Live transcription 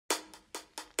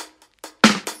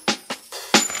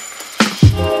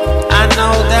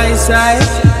say,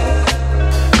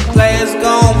 players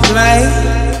gon' play,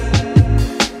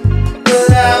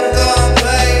 but I'm gon'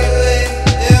 play with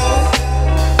you.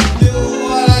 Do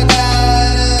what I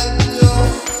gotta do.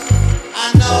 I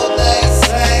know they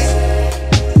say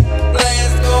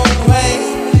players gon' play,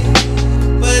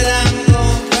 but I'm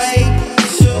gon' play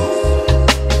with you.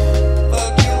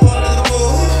 Fuck you on the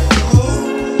move.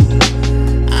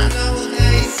 I know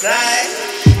they say.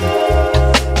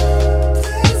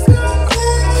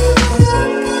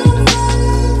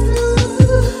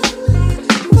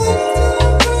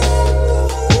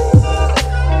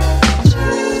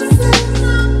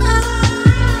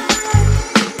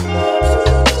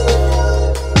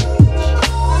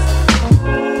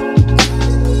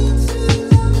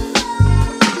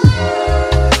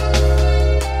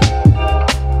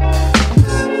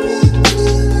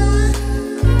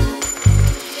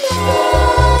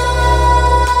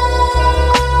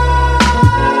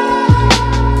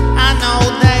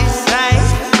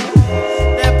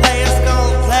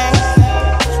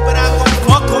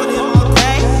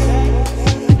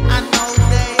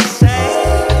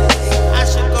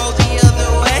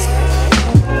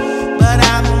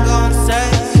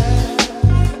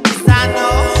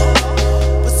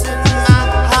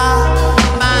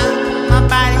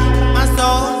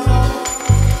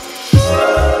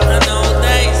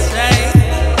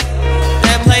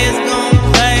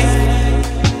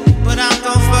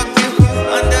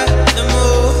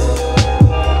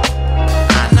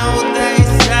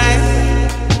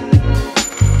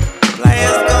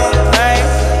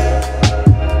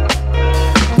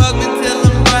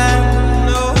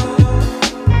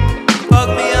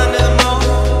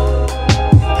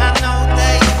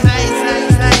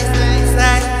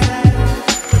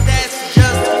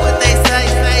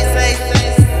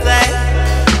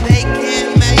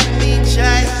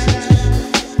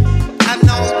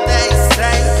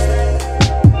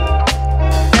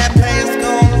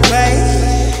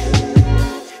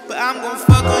 I'm gon'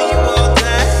 fuck on you all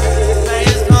day.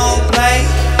 Players gon' play,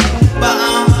 but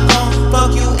I'm gon'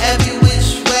 fuck you every which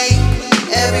way,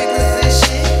 every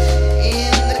position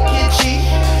in the kitchen.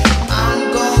 I'm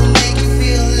gon' make you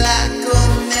feel like a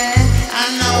man. I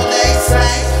know they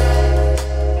say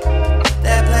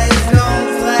that players gon'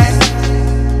 play,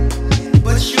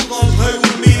 but you gon' play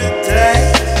with me today.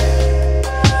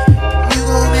 You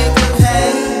gon' make the pay.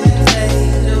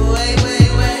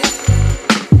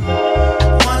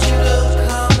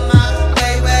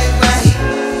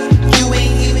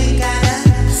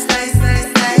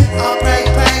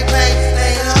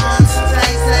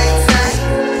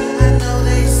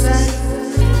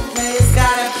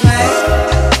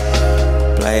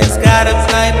 Players gotta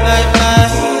play, play, play.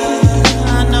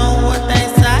 I know what they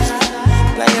say.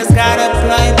 Players gotta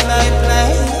play.